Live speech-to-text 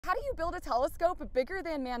how do you build a telescope bigger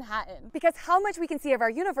than Manhattan? Because how much we can see of our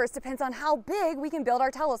universe depends on how big we can build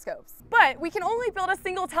our telescopes. But we can only build a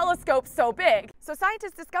single telescope so big. So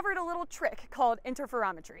scientists discovered a little trick called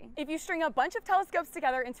interferometry. If you string a bunch of telescopes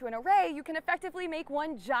together into an array, you can effectively make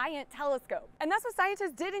one giant telescope. And that's what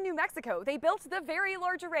scientists did in New Mexico. They built the Very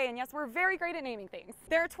Large Array, and yes, we're very great at naming things.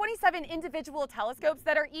 There are 27 individual telescopes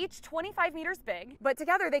that are each 25 meters big, but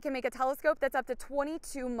together they can make a telescope that's up to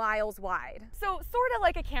 22 miles wide. So sort of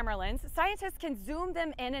like a camera lens, scientists can zoom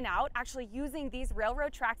them in and out, actually using these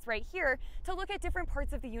railroad tracks right here to look at different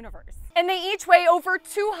parts of the universe. And they each weigh over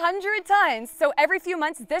 200 tons, so every few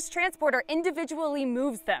months this transporter individually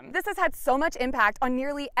moves them. This has had so much impact on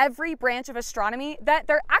nearly every branch of astronomy that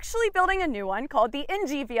they're actually building a new one called the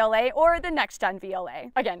NG VLA, or the Next Gen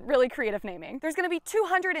VLA. Again, really creative naming. There's going to be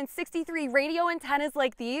 263 radio antennas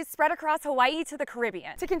like these spread across Hawaii to the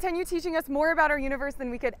Caribbean to continue teaching us more about our universe than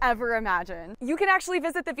we could ever imagine. You can actually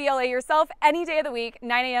visit the VLA yourself any day of the week,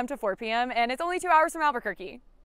 9 a.m. to 4 p.m., and it's only 2 hours from Albuquerque.